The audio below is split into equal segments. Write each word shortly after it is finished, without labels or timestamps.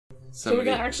So we're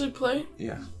gonna actually play?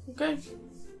 Yeah. Okay.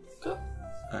 Go.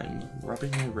 I'm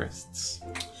rubbing my wrists.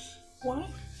 Why?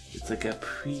 It's like a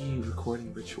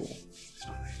pre-recording ritual. It's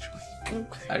not actually.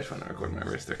 Okay. I just want to record my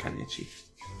wrists. They're kind of itchy.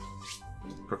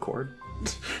 Record?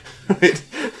 Wait.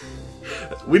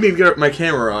 We need to get my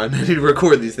camera on. I need to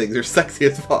record these things. They're sexy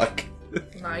as fuck.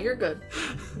 Nah, you're good.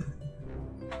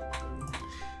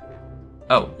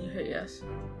 Oh. You hit yes.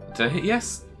 Did I hit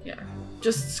yes? Yeah.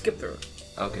 Just skip through it.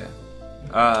 Okay.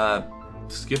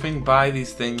 Skipping by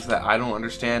these things that I don't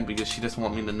understand because she doesn't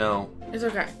want me to know. It's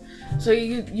okay. So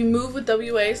you move with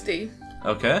WASD.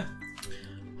 Okay.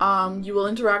 You will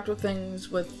interact with things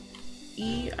with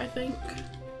E, I think.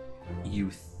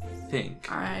 You think?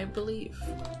 I believe.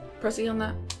 Press E on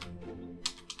that.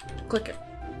 Click it.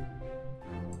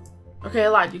 Okay, I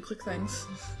lied. You click things.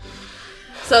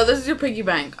 So this is your piggy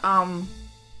bank.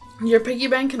 Your piggy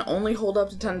bank can only hold up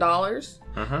to $10.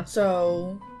 Uh-huh.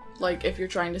 So, like, if you're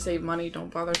trying to save money,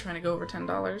 don't bother trying to go over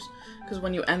 $10. Because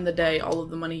when you end the day, all of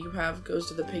the money you have goes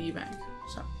to the piggy bank.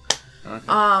 So,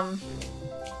 okay.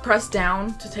 Press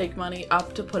down to take money,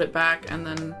 up to put it back, and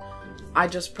then I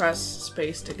just press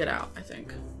space to get out, I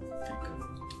think.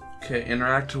 Okay,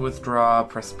 interact to withdraw,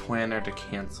 press planner to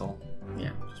cancel.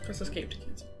 Yeah, just press escape to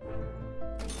cancel.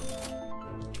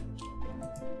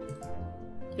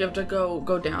 You have to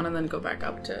go down and then go back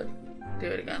up to do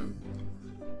it again.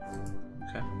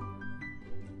 Okay.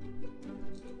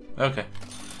 Okay.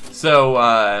 So,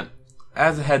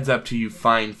 as a heads up to you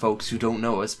fine folks who don't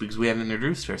know us because we haven't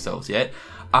introduced ourselves yet,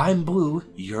 I'm Blue,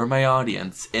 you're my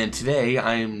audience, and today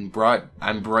I'm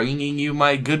bringing you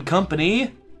my good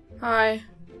company. Hi.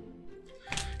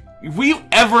 Will you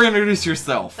ever introduce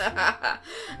yourself? I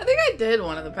think I did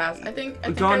one of the past. I think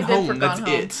Gone I did Home, for that's Gone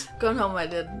Home. it. Gone Home I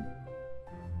did.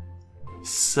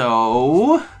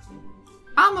 So...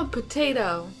 I'm a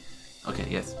potato. Okay,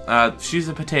 yes. She's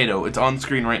a potato. It's on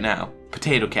screen right now.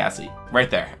 Potato Cassie. Right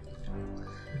there.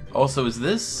 Also, is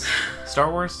this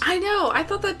Star Wars? I know. I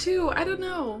thought that too. I don't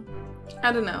know.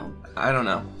 I don't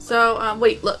know. So,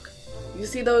 wait, look. You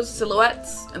see those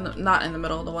silhouettes? Not in the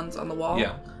middle, the ones on the wall?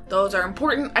 Yeah. Those are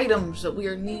important items that we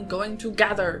are going to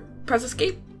gather. Press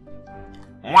escape.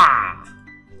 Wah!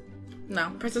 No,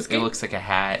 press escape. It looks like a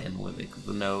hat and with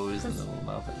the nose and the little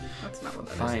mouth. That's not what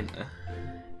that is. Fine.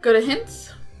 Go to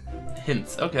hints.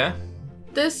 Hints, okay.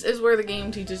 This is where the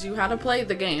game teaches you how to play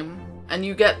the game. And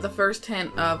you get the first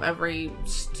hint of every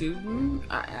student.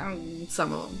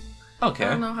 Some of them. Okay.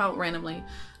 I don't know how randomly.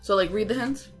 So, like, read the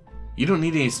hints. You don't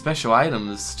need any special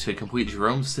items to complete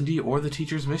Jerome, Cindy, or the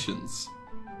teacher's missions.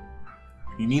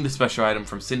 You need a special item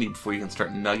from Cindy before you can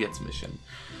start Nugget's mission.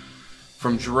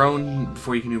 From Jerome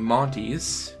before you can do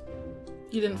Monty's.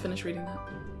 You didn't finish reading that.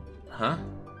 Huh?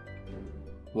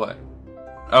 What?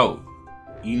 Oh.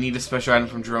 You need a special item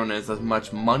from Jerome as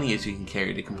much money as you can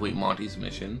carry to complete Monty's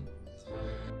mission.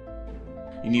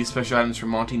 You need special items from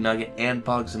Monty, Nugget, and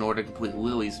Bugs in order to complete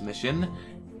Lily's mission.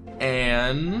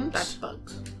 And... That's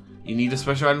Bugs. You need a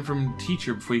special item from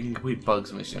Teacher before you can complete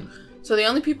Bugs' mission. So the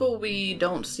only people we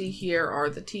don't see here are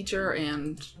the teacher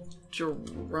and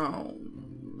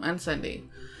Jerome and Cindy.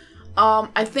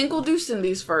 I think we'll do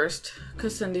Cindy's first,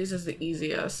 because Cindy's is the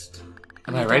easiest.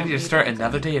 Am I ready to start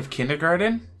another day of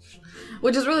kindergarten?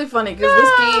 Which is really funny, because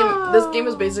this game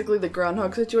is basically the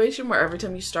Groundhog situation, where every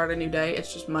time you start a new day,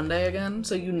 it's just Monday again,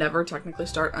 so you never technically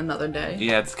start another day.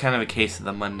 Yeah, it's kind of a case of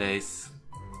the Mondays.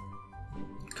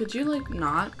 Could you, like,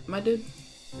 not, my dude?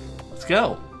 Let's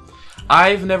go.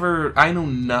 I know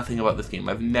nothing about this game.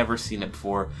 I've never seen it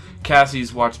before.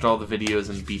 Cassie's watched all the videos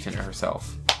and beaten it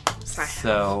herself.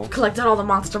 So... Collected all the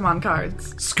Monstermon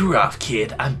cards. Screw off,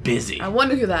 kid. I'm busy. I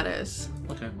wonder who that is.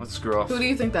 Okay, let's screw off. Who do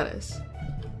you think that is?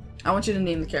 I want you to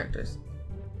name the characters.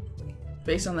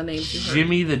 Based on the names you heard.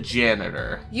 Jimmy the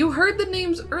janitor. You heard the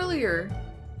names earlier.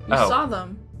 You saw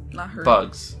them. Not heard.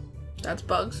 Bugs. That's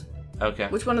Bugs. Okay.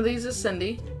 Which one of these is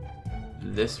Cindy?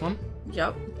 This one?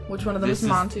 Yep. Which one of them is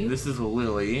Monty? This is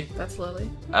Lily. That's Lily.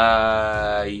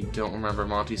 I don't remember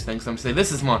Monty's thing, so I'm going to say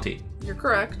this is Monty. You're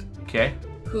correct. Okay.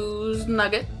 Who's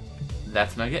Nugget?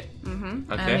 That's Nugget?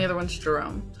 Mm-hmm. Okay. And the other one's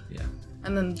Jerome. Yeah.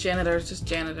 And then janitor is just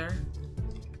janitor.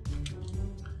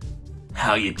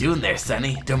 How you doing there,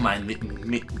 Sonny? Don't mind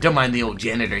the old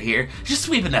janitor here. Just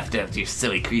sweeping after your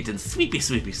silly cretins. Sweepy,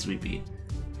 sweepy, sweepy.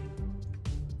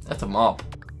 That's a mop.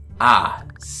 Ah,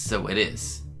 so it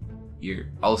is. You're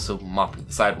also mopping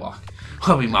the sidewalk.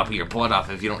 I'll be mopping your blood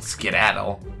off if you don't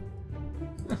skedaddle.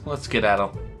 Let's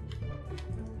skedaddle.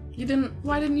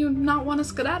 Why didn't you not want to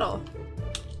skedaddle?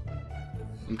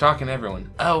 I'm talking to everyone.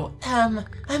 Oh, I'm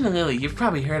Lily. You've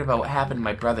probably heard about what happened to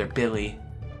my brother, Billy.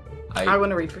 I want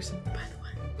to read for Cindy, by the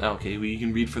way. Okay, well, you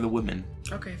can read for the women.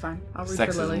 Okay, fine. I'll read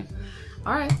Sexism. for Lily.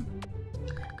 Alright.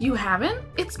 You haven't?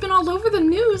 It's been all over the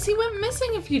news. He went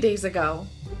missing a few days ago.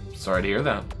 Sorry to hear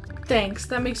that. Thanks.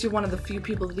 That makes you one of the few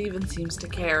people that even seems to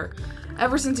care.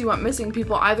 Ever since he went missing,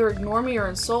 people either ignore me or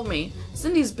insult me.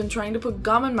 Cindy's been trying to put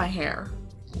gum in my hair.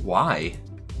 Why?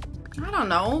 I don't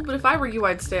know, but if I were you,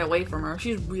 I'd stay away from her.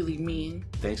 She's really mean.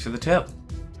 Thanks for the tip.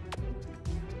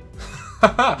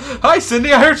 Hi,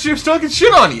 Cindy. I heard she was talking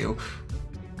shit on you.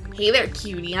 Hey there,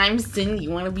 cutie. I'm Cindy.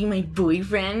 You want to be my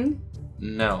boyfriend?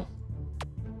 No.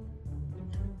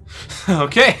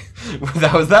 Okay,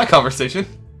 that was that conversation.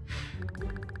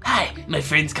 Hi, my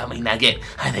friends call me Nugget.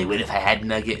 They would if I had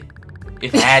Nugget.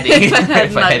 If I had if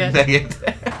I had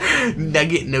Nugget.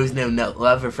 Nugget knows no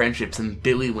love or friendships, and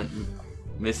Billy went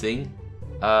missing.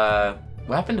 What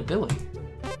happened to Billy?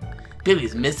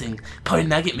 Billy's missing. Poor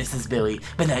Nugget misses Billy,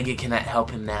 but Nugget cannot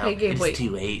help him now. Hey, Gabe, it's wait. too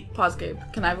late. Pause, Gabe.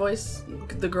 Can I voice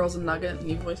the girls in Nugget and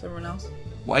you voice everyone else?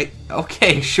 What?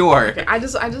 Okay, sure. Okay, I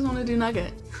just want to do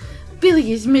Nugget.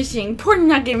 Billy is missing. Poor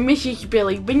Nugget misses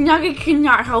Billy, but Nugget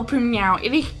cannot help him now.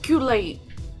 It is too late.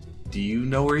 Do you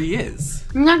know where he is?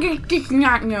 Nugget does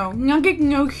not know. Nugget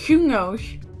knows who knows.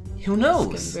 Who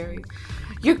knows?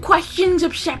 Your questions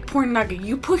upset poor Nugget.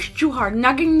 You pushed too hard.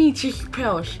 Nugget needs his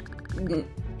pills.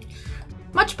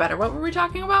 Much better. What were we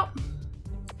talking about?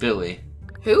 Billy.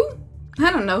 Who?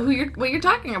 I don't know what you're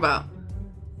talking about.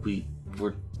 We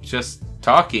were just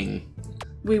talking.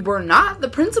 We were not. The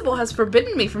principal has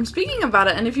forbidden me from speaking about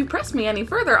it, and if you press me any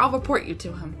further, I'll report you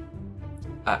to him.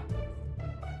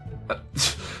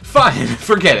 Fine,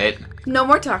 forget it. No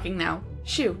more talking now.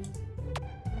 Shoo.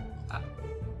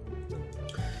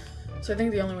 So I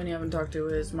think the only one you haven't talked to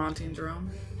is Monty and Jerome.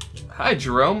 Hi,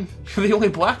 Jerome. You're the only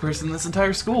black person in this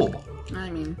entire school. I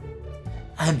mean...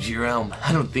 I'm Jerome.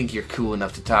 I don't think you're cool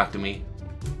enough to talk to me.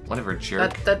 Whatever,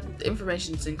 jerk. That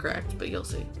information's incorrect, but you'll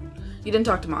see. You didn't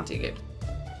talk to Monty, Gabe.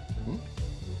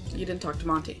 You didn't talk to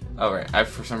Monty. Oh, right. I,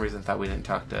 for some reason, thought we didn't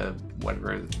talk to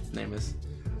whatever his name is.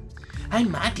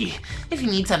 I'm Monty. If you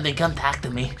need something, come talk to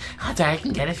me. Odds are I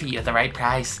can get it for you at the right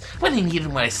price. What I need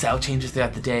and what I sell changes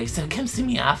throughout the day, so come see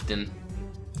me often.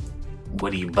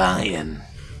 What are you buying?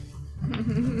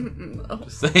 No.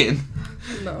 Just saying.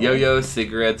 No. Yo-yo,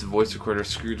 cigarettes, voice recorder,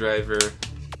 screwdriver.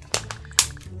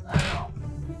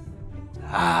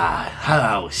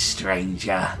 Hello,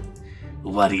 stranger.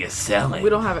 What are you selling?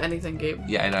 We don't have anything, Gabe.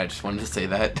 Yeah, I know. I just wanted to say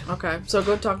that. Okay, so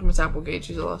go talk to Miss Applegate.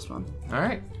 She's the last one. All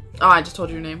right. Oh, I just told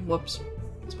you your name. Whoops.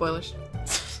 Spoilers.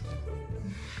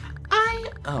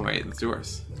 Oh, right. It's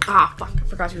yours. Ah, fuck. I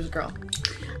forgot she was a girl.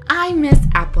 I'm Miss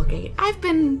Applegate. I've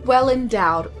been well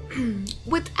endowed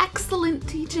with excellent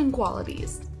teaching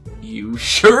qualities. You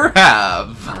sure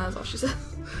have. That's all she said.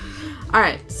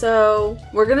 Alright, so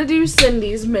we're gonna do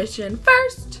Cindy's mission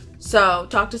first. So,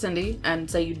 talk to Cindy and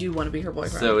say you do want to be her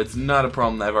boyfriend. So it's not a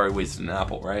problem that I've already wasted an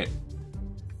apple, right?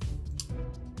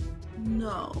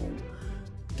 No.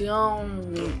 I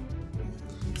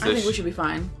think we should be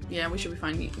fine. Yeah, we should be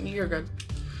fine. You're good.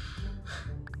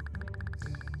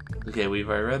 Okay, we've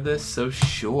already read this, so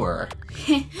sure.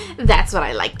 That's what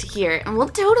I like to hear. And we'll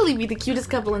totally be the cutest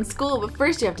couple in school, but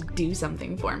first you have to do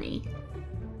something for me.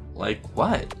 Like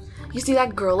what? You see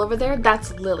that girl over there?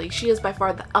 That's Lily. She is by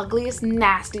far the ugliest,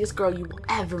 nastiest girl you will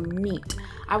ever meet.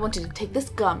 I want you to take this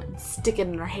gum and stick it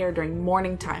in her hair during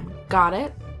morning time. Got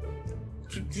it?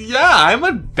 Yeah, I'm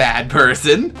a bad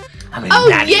person. I'm a Oh,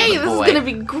 naughty yay! little This boy. is gonna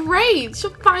be great!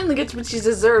 She'll finally get what she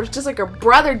deserves, just like her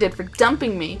brother did for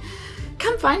dumping me.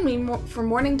 Come find me for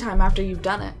morning time after you've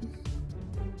done it.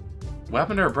 What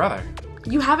happened to her brother?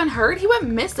 You haven't heard? He went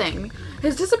missing.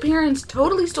 His disappearance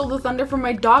totally stole the thunder from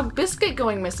my dog Biscuit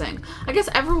going missing. I guess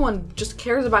everyone just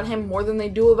cares about him more than they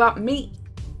do about me.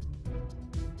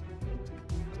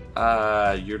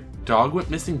 Your dog went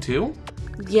missing too?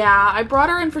 Yeah, I brought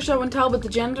her in for show and tell, but the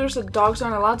janitor said dogs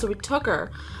aren't allowed, so we took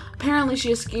her. Apparently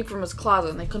she escaped from his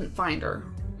closet and they couldn't find her.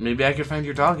 Maybe I could find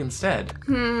your dog instead.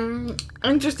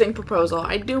 Interesting proposal.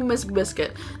 I do miss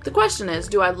Biscuit. The question is,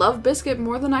 do I love Biscuit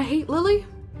more than I hate Lily?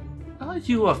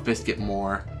 You love Biscuit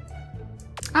more.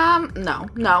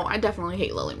 No, I definitely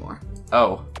hate Lily more.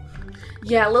 Oh.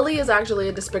 Yeah, Lily is actually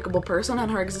a despicable person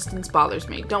and her existence bothers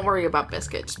me. Don't worry about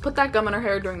Biscuit. Just put that gum in her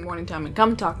hair during morning time and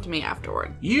come talk to me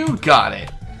afterward. You got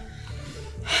it.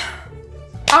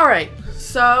 Alright,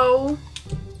 so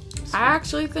I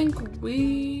actually think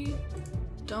we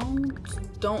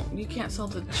you can't sell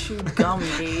the chewed gum,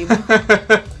 Gabe.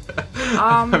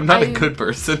 I'm not a good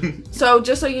person. So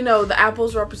just so you know, the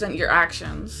apples represent your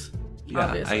actions. Yeah,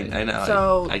 obviously. I know.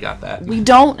 So I got that. We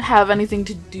don't have anything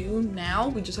to do now.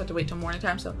 We just have to wait till morning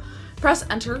time. So press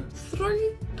enter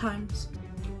 3 times.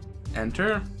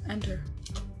 Enter? Enter.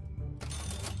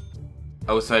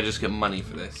 Oh, so I just get money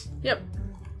for this. Yep.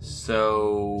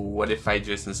 So, what if I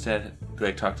just instead,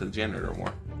 like, talk to the janitor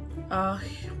more?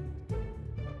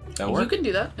 That work? You can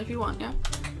do that if you want, yeah.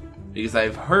 Because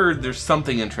I've heard there's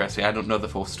something interesting. I don't know the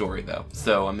full story, though.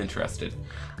 So, I'm interested.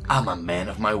 I'm a man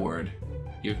of my word.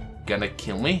 You're gonna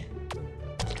kill me?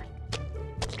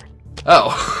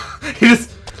 Oh. He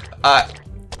just...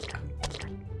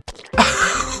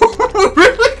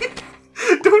 Really?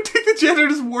 Don't take the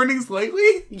janitor's warnings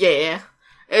lightly? Yeah.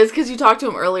 It's because you talked to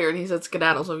him earlier and he said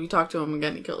skedaddle, so if you talk to him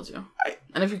again, he kills you.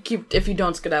 And if you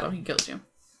don't skedaddle, he kills you.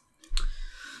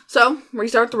 So,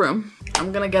 restart the room.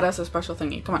 I'm gonna get us a special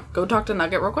thingy. Come on, go talk to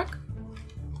Nugget real quick.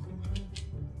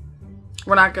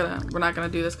 We're not gonna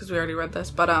do this because we already read this,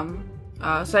 but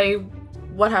say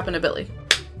what happened to Billy.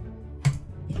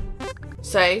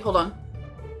 Say, hold on.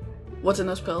 What's in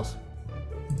those pills?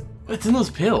 What's in those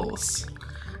pills?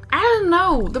 I don't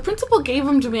know. The principal gave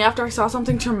them to me after I saw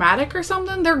something traumatic or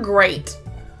something. They're great.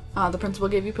 The principal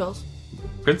gave you pills.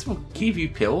 Principal gave you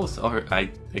pills? Or I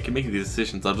can make these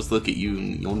decisions. I'll just look at you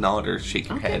and you'll nod or shake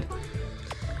your head.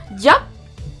 Yep.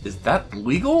 Is that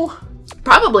legal?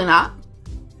 Probably not.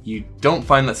 You don't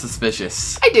find that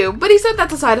suspicious? I do, but he said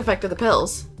that's a side effect of the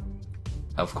pills.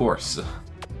 Of course.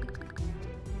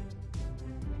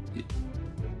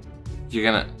 You're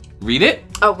gonna read it?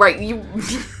 Oh, right. You...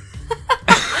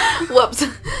 Whoops.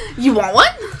 You want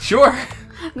one? Sure.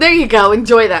 There you go.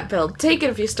 Enjoy that pill. Take it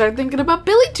if you start thinking about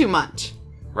Billy too much.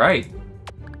 Right.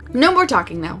 No more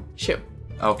talking now. Shoo.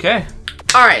 Okay.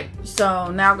 Alright,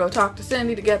 so now go talk to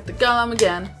Cindy to get the gum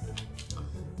again.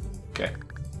 Okay.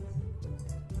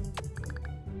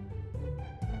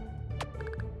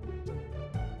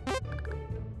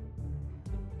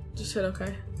 Just hit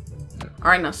okay.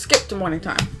 Alright, now skip to morning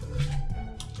time.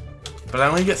 But I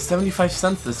only get 75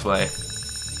 cents this way.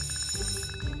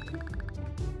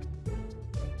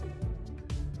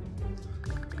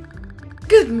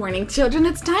 Good morning, children.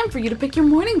 It's time for you to pick your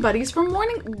morning buddies for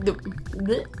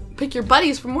pick your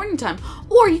buddies for morning time.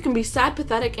 Or you can be sad,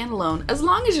 pathetic, and alone. As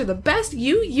long as you're the best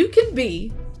you can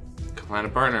be. Come on, a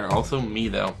partner. Also me,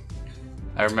 though.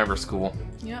 I remember school.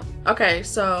 Yep. Okay,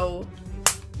 so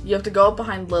you have to go up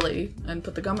behind Lily and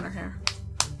put the gum in her hair.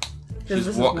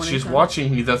 She's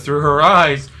watching me, though, through her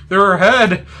eyes, through her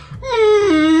head.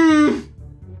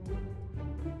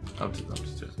 I'm just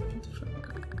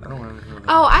I don't want to know that.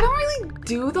 Oh, I don't really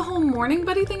do the whole morning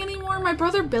buddy thing anymore. My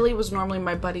brother Billy was normally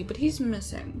my buddy, but he's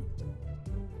missing.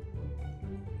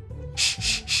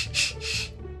 Shh.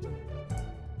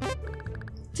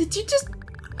 Did you just...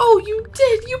 Oh, you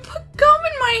did. You put gum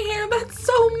in my hair. That's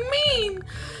so mean.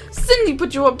 Cindy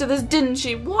put you up to this, didn't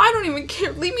she? Well, I don't even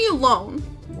care. Leave me alone.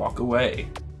 Walk away.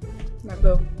 Now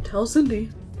go tell Cindy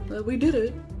that we did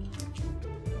it.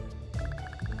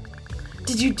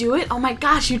 Did you do it? Oh my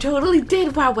gosh, you totally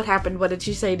did. Wow, what happened? What did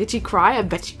she say? Did she cry? I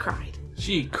bet she cried.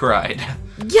 She cried.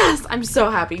 Yes, I'm so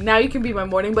happy. Now you can be my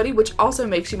morning buddy, which also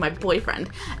makes you my boyfriend.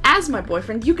 As my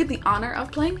boyfriend, you get the honor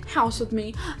of playing house with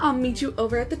me. I'll meet you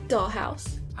over at the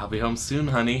dollhouse. I'll be home soon,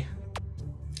 honey.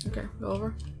 Okay, go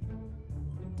over.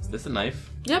 Is this a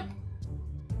knife? Yep.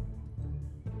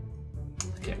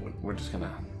 Okay, we're just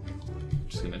gonna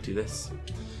do this.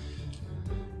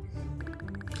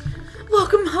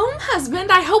 Welcome home,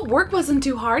 husband. I hope work wasn't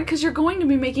too hard because you're going to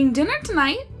be making dinner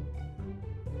tonight.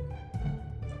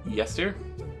 Yes, dear.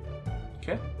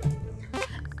 Okay.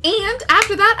 And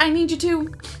after that, I need you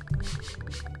to...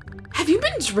 Have you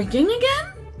been drinking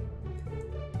again?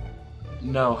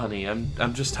 No, honey.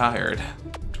 I'm just tired.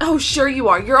 Oh, sure you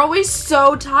are. You're always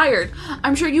so tired.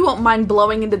 I'm sure you won't mind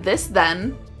blowing into this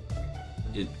then.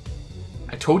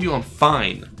 I told you I'm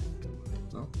fine.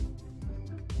 Oh.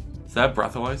 Is that a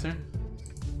breathalyzer?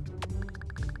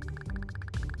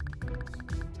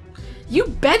 You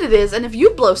bet it is, and if you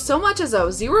blow so much as a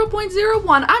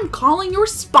 0.01, I'm calling your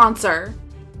sponsor.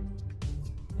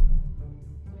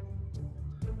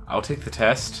 I'll take the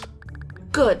test.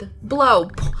 Good. Blow.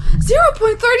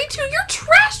 0.32? You're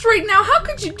trashed right now. How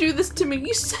could you do this to me?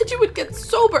 You said you would get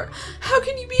sober. How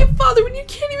can you be a father when you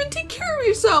can't even take care of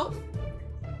yourself?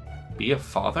 Be a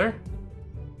father?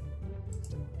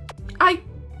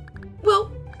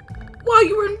 Well, while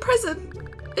you were in prison,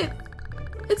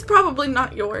 it's probably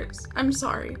not yours. I'm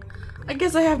sorry. I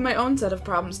guess I have my own set of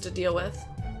problems to deal with.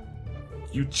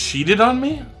 You cheated on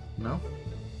me? No.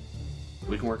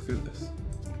 We can work through this.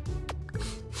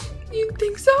 You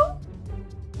think so?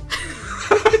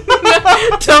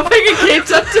 Don't make a game,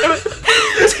 don't do it.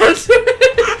 Don't do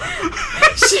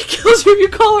it. She kills you if you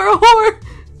call her a whore.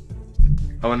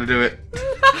 I want to do it.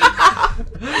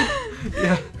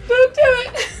 Yeah. Don't do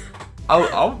it.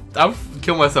 I'll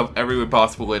myself every way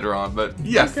possible later on, but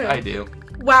yes, Okay. I do.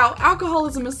 Wow,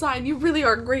 alcoholism aside, you really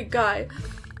are a great guy.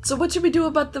 So what should we do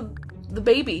about the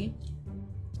baby?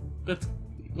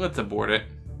 Let's abort it.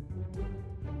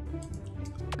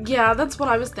 Yeah, that's what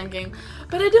I was thinking.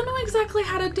 But I don't know exactly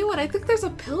how to do it. I think there's a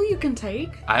pill you can take.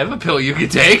 I have a pill you can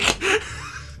take.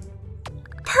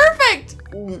 Perfect!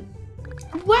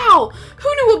 Wow,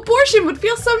 who knew abortion would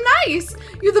feel so nice?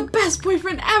 You're the best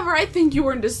boyfriend ever. I think you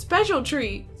earned a special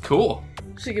treat. Cool.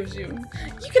 She gives you.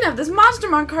 You can have this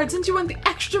Monstermon card since you went the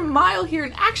extra mile here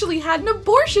and actually had an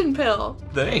abortion pill.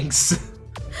 Thanks.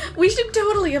 We should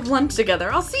totally have lunch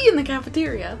together. I'll see you in the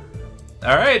cafeteria.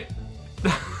 All right.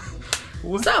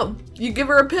 So, you give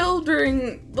her a pill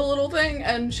during the little thing,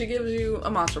 and she gives you a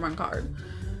Monstermon card.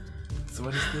 So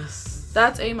what is this?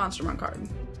 That's a Monstermon card.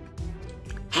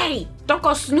 Hey, don't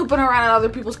go snooping around in other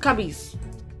people's cubbies.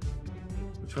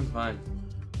 Which one's mine?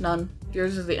 None.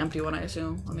 Yours is the empty one, I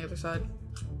assume, on the other side.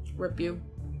 Rip you.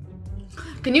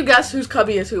 Can you guess whose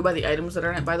cubby is who by the items that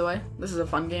are in it, by the way? This is a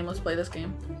fun game. Let's play this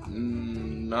game.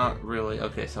 Not really.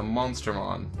 Okay, so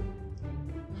Monstermon.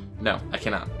 No, I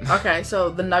cannot. Okay, so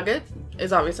the nugget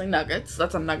is obviously Nuggets.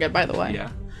 That's a nugget, by the way. Yeah.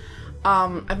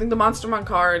 I think the Monstermon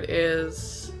card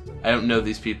is... I don't know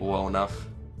these people well enough.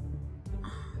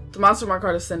 The Monstermon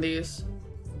card is Cindy's.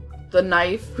 The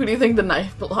knife. Who do you think the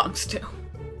knife belongs to?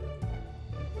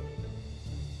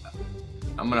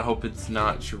 I'm gonna hope it's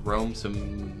not Jerome, so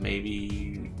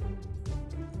maybe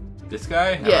this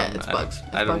guy? Yeah, it's Bugs.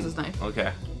 It's Bugs' knife.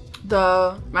 Okay.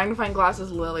 The magnifying glass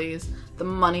is Lily's. The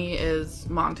money is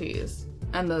Monty's.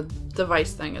 And the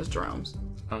device thing is Jerome's.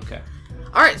 Okay.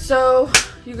 Alright, so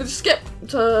you could skip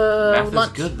to Math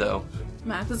lunch. is good, though.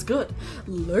 Math is good.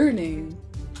 Learning.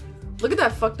 Look at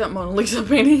that fucked up Mona Lisa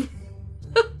painting.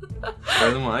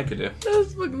 Better than what I could do. That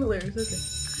was fucking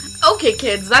hilarious. Okay,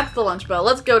 kids, that's the lunch bell.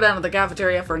 Let's go down to the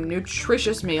cafeteria for a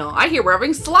nutritious meal. I hear we're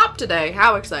having slop today.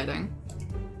 How exciting.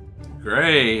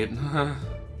 Great.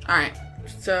 Alright,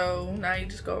 so now you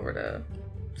just go over to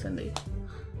Cindy.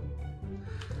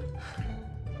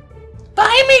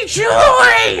 Buy me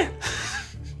jewelry!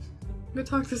 Go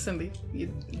talk to Cindy, you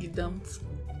dumps.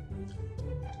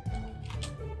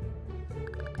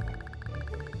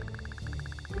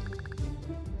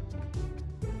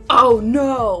 Oh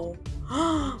no!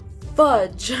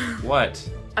 Fudge! What?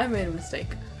 I made a mistake.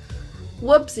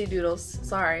 Whoopsie doodles.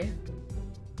 Sorry.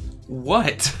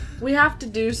 What? We have to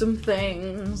do some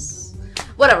things.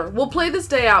 Whatever. We'll play this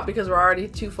day out because we're already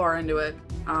too far into it.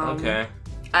 Okay.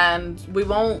 And we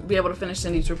won't be able to finish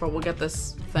Cindy's report. We'll get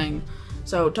this thing.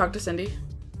 So talk to Cindy.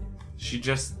 She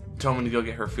just told me to go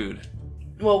get her food.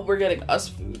 Well, we're getting us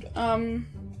food.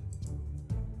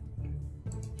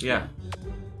 Yeah.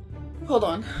 Hold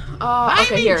on.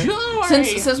 Okay, here.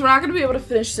 Since we're not going to be able to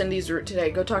finish Cindy's route today,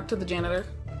 go talk to the janitor.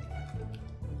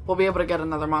 We'll be able to get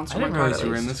another monster. I didn't realize you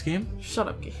were in this game. Shut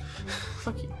up, Gee.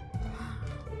 Fuck you.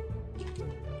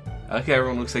 Okay,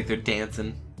 everyone looks like they're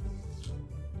dancing.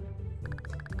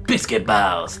 Biscuit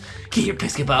balls! Get your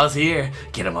biscuit balls here!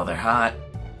 Get them while they're hot.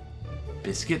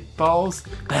 Biscuit balls?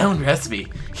 My own recipe.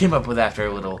 Came up with after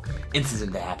a little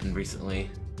incident that happened recently.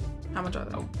 How much are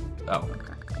they? Oh.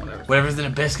 Okay, whatever. Whatever's in a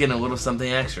biscuit and a little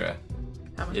something extra.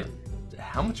 How much?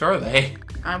 How much are they?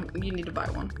 You need to buy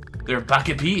one. They're a buck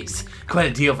apiece.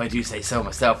 Quite a deal if I do say so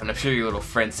myself, and I'm sure your little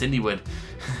friend Cindy would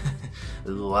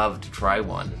love to try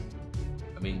one.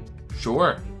 I mean,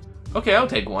 sure. Okay, I'll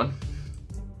take one.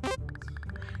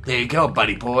 There you go,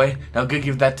 buddy boy. Now go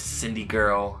give that to Cindy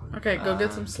girl. Okay, go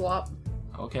get some slop.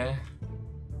 Okay.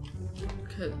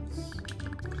 'Cause...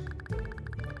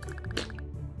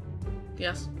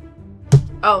 Yes.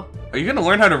 Oh. Are you gonna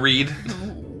learn how to read?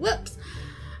 Whoops.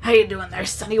 How you doing there,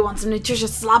 son? You want some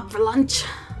nutritious slop for lunch?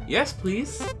 Yes,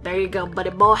 please. There you go, buddy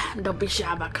boy. Don't be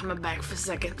shy about coming back for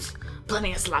seconds.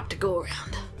 Plenty of slop to go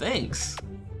around. Thanks.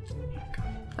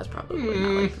 That's probably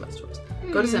not like the best choice.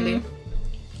 Go to Cindy.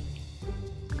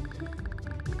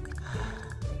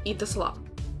 Eat the slop.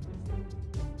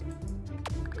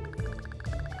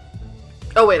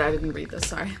 Oh wait, I didn't read this,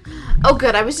 sorry. Oh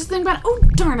good, I was just thinking about, oh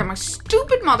darn it, my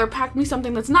stupid mother packed me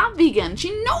something that's not vegan.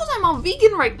 She knows I'm all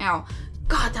vegan right now.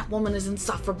 God, that woman is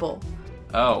insufferable.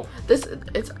 Oh.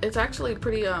 It's actually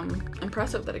pretty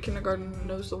impressive that a kindergarten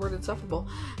knows the word insufferable.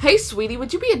 Hey sweetie,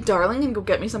 would you be a darling and go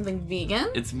get me something vegan?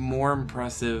 It's more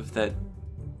impressive that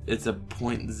it's a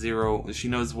 0.0. She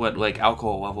knows what like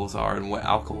alcohol levels are and what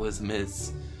alcoholism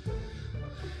is.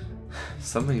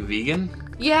 Something vegan?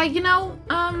 Yeah, you know,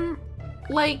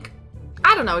 like,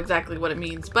 I don't know exactly what it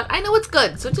means, but I know it's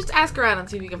good, so just ask around and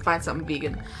see if you can find something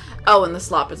vegan. Oh, and the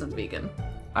slop isn't vegan.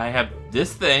 I have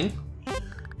this thing.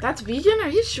 That's vegan? Are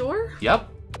you sure? Yep.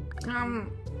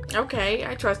 Okay,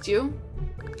 I trust you.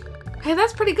 Hey,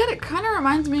 that's pretty good. It kind of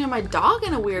reminds me of my dog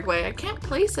in a weird way. I can't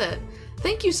place it.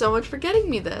 Thank you so much for getting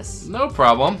me this. No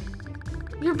problem.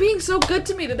 You're being so good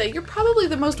to me today. You're probably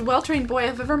the most well-trained boy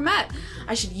I've ever met.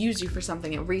 I should use you for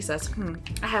something at recess.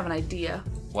 I have an idea.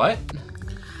 What?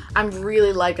 I'm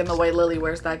really liking the way Lily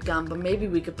wears that gun, but maybe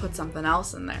we could put something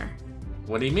else in there.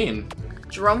 What do you mean?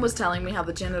 Jerome was telling me how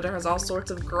the janitor has all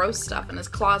sorts of gross stuff in his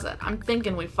closet. I'm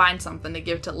thinking we find something to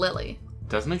give to Lily.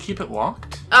 Doesn't it keep it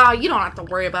locked? You don't have to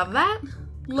worry about that.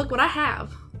 Look what I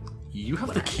have. You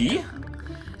have the key?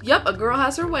 Yep, a girl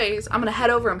has her ways. I'm gonna head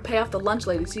over and pay off the lunch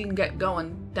lady so you can get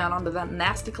going down onto that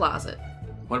nasty closet.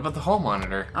 What about the hall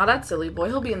monitor? Oh, that silly boy.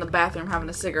 He'll be in the bathroom having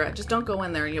a cigarette. Just don't go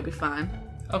in there and you'll be fine.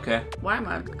 Okay. Why am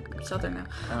I southern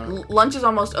now? Lunch is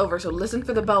almost over, so listen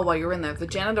for the bell while you're in there. The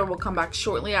janitor will come back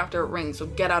shortly after it rings, so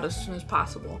get out as soon as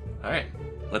possible. Alright,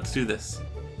 let's do this.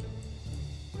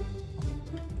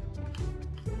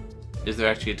 Is there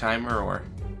actually a timer, or?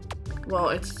 Well,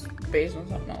 it's based on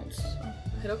something else. So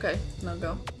hit OK. No,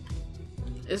 go.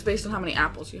 It's based on how many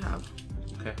apples you have.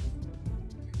 Okay.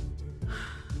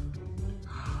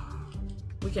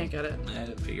 We can't get it. I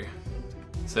didn't figure.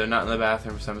 So not in the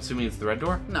bathroom, so I'm assuming it's the red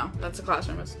door? No, that's the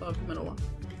classroom. It's the middle one.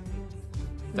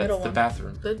 That's the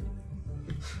bathroom.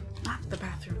 Not the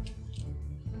bathroom.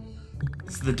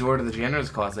 It's the door to the janitor's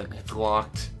closet. It's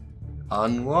locked.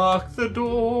 Unlock the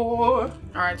door.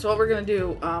 Alright, so what we're gonna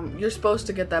do, you're supposed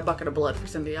to get that bucket of blood for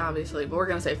Cindy, obviously, but we're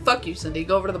gonna say, fuck you, Cindy.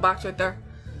 Go over to the box right there.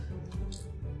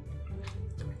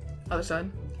 Other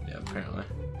side. Yeah, apparently.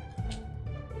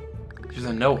 There's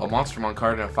a note, a Monstermon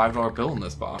card, and a $5 bill in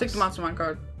this box. Take the Monstermon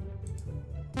card.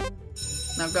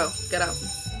 Now go. Get out.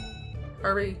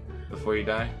 Hurry. Before you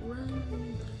die?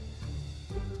 Run.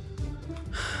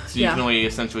 So you can only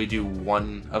essentially do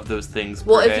one of those things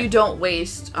well, per day? if you don't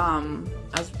waste,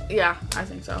 yeah, I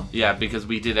think so. Yeah, because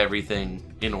we did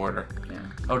everything in order. Yeah.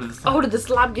 Oh, did the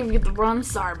slab give you the run?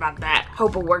 Sorry about that.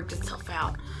 Hope it worked itself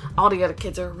out. All the other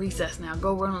kids are at recess now.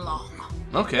 Go run along.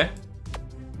 Okay.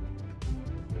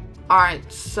 Alright,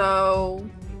 so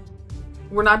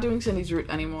we're not doing Cindy's route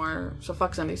anymore, so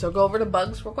fuck Cindy. So go over to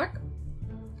Bugs real quick.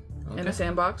 Okay. In the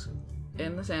sandbox.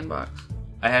 In the sandbox.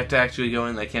 I have to actually go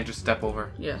in, I can't just step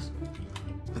over. Yes.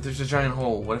 But there's a giant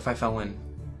hole, what if I fell in?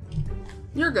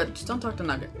 You're good, just don't talk to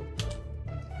Nugget.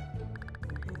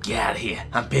 Get out of here,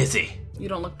 I'm busy. You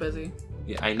don't look busy.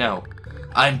 Yeah, I know.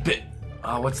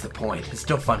 Oh, what's the point? It's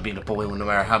no fun being a bully when no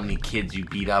matter how many kids you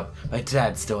beat up, my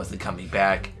dad still isn't coming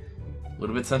back. A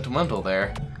little bit sentimental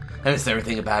there. I miss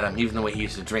everything about him, even the way he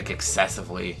used to drink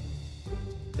excessively.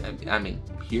 I mean,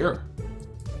 here.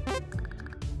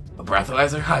 A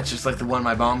breathalyzer? It's just like the one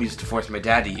my mom used to force my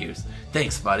dad to use.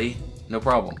 Thanks, buddy. No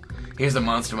problem. Here's a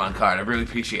Monstermon card. I really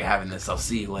appreciate having this. I'll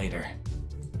see you later.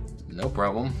 No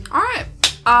problem. Alright.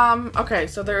 Okay,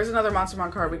 so there is another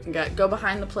Monstermon card we can get. Go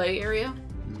behind the play area.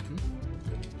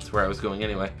 That's where I was going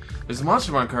anyway. There's a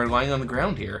Monstermon card lying on the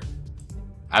ground here.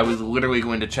 I was literally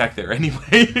going to check there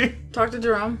anyway. Talk to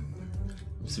Jerome.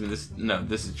 I'm assuming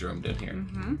this is Jerome down here.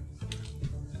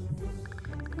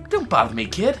 Don't bother me,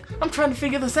 kid. I'm trying to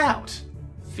figure this out.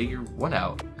 Figure what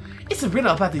out? It's a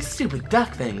riddle about these stupid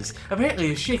duck things. Apparently,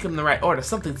 if you shake them in the right order,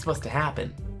 something's supposed to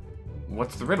happen.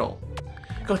 What's the riddle?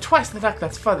 Go twice the duck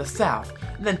that's farthest south,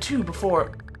 and then 2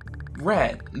 before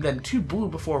red, and then 2 blue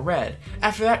before red.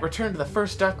 After that, return to the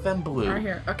first duck, then blue. Right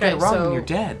here. Okay, Get it wrong so and you're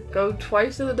dead. Go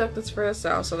twice to the duck that's furthest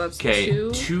south, so that's Okay,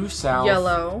 2 south.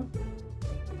 Yellow.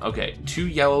 Okay, 2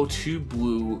 yellow, 2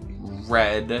 blue,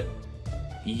 red,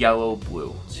 yellow,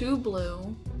 blue. 2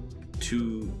 blue.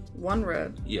 1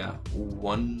 red. Yeah,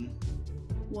 1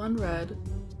 red.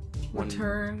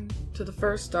 Return to the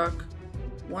first duck.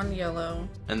 1 yellow.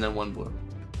 And then 1 blue.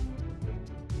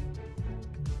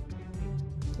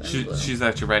 Blue. She's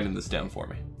actually writing this down for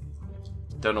me.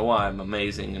 Don't know why. I'm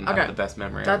amazing and have the best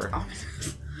memory ever. That's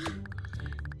awesome.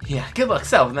 Yeah, good luck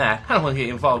solving that. I don't want to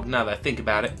get involved now that I think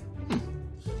about it.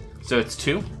 So it's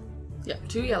 2? Yeah,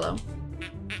 2 yellow.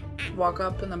 Walk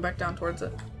up and then back down towards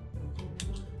it.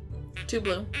 2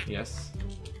 blue. Yes.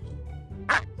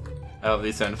 I love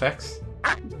these sound effects.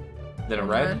 Then a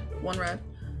red. 1 red.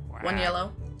 1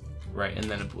 yellow. Right, and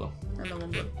then a blue. And then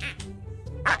 1 blue.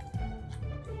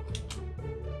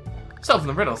 Solving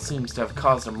the riddle seems to have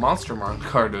caused a Monstermon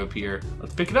card to appear.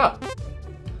 Let's pick it up.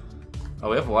 Oh,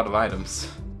 we have a lot of items.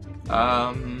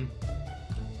 Alright,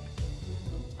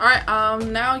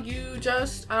 now you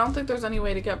just... I don't think there's any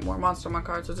way to get more Monstermon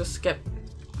cards, so just skip.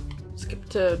 Skip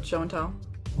to show and tell.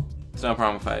 It's no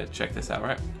problem if I check this out,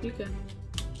 right? You can.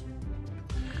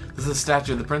 This is a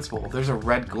statue of the principal. There's a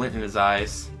red glint in his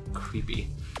eyes. Creepy.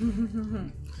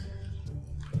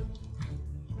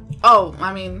 Oh,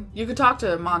 I mean, you could talk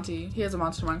to Monty. He has a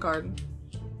Monster Mine card.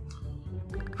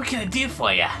 What can I do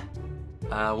for ya?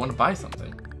 I want to buy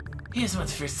something. Here's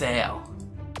what's for sale.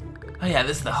 Oh yeah,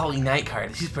 this is the Holy Knight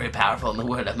card. She's pretty powerful in the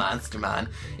world of Monster Mine.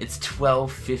 It's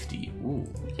 $12.50. Ooh.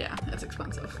 Yeah, it's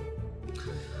expensive.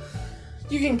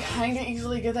 You can kind of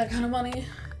easily get that kind of money,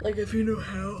 like if you know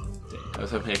how. I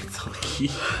was hoping I could sell the key.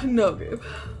 No, babe.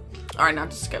 Alright, now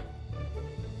just skip.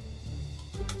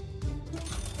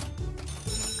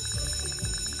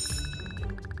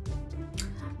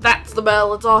 That's the bell.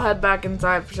 Let's all head back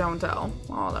inside for show and tell.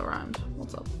 Oh, that rhymed.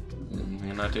 What's up?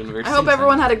 You're not doing very I hope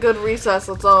everyone had a good recess.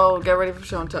 Let's all get ready for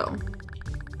show and tell.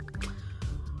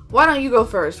 Why don't you go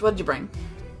first? What'd you bring?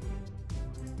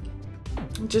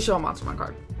 Just show a Monster Mine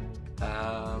card.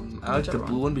 I like the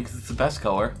blue one because it's the best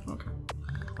color. Okay.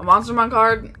 A Monster Mine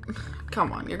card?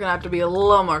 Come on, you're gonna have to be a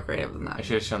little more creative than that. I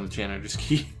should have shown the janitor's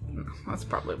key. That's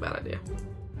probably a bad idea.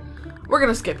 We're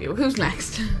gonna skip you. Who's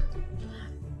next?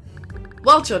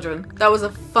 Well, children, that was a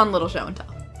fun little show and tell.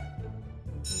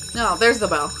 Oh, there's the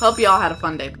bell. Hope you all had a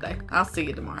fun day today. I'll see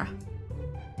you tomorrow.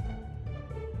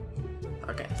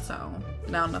 Okay, so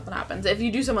now nothing happens. If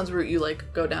you do someone's route, you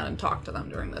like go down and talk to them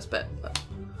during this bit. But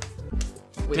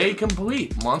Day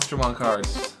complete. Monster Mine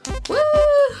cards. Woo!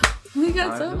 We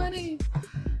got so many.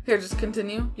 Here, just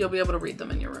continue. You'll be able to read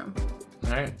them in your room.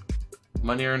 Alright.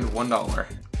 Money earned $1.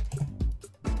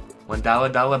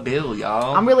 $1 bill,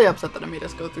 y'all. I'm really upset that I made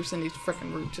us go through Cindy's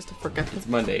freaking route just to forget this. It's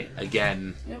Monday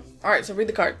again. Yep. Alright, so read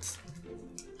the cards.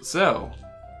 So,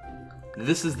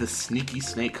 this is the Sneaky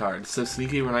Snake card. So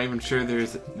sneaky, we're not even sure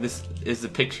this is a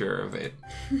picture of it.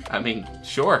 I mean,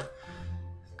 sure.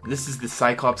 This is the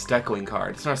Cyclops Duckling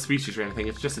card. It's not a species or anything.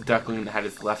 It's just a duckling that had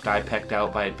its left eye pecked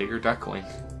out by a bigger duckling.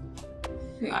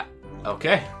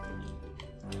 Okay.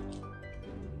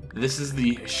 This is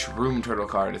the Shroom Turtle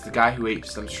card. It's the guy who ate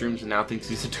some shrooms and now thinks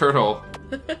he's a turtle.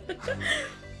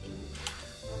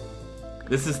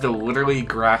 This is the Literally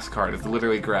Grass card. It's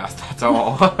literally grass, that's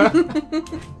all.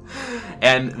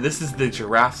 And this is the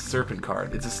Giraffe Serpent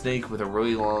card. It's a snake with a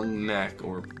really long neck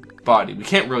or body. We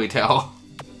can't really tell.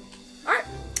 Alright.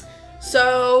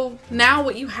 So now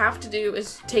what you have to do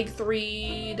is take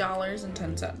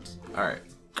 $3.10. Alright.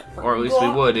 Or at least we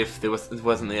would if it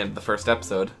wasn't the end of the first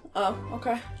episode. Oh,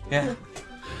 okay. Yeah.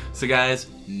 So guys,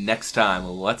 next time,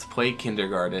 let's play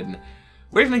kindergarten.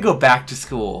 We're gonna go back to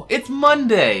school. It's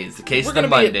Mondays. The case of the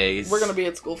Mondays. We're gonna be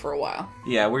at school for a while.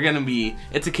 Yeah,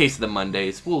 it's a case of the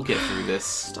Mondays. We'll get through this.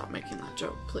 Stop making that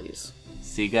joke, please.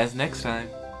 See you guys next time.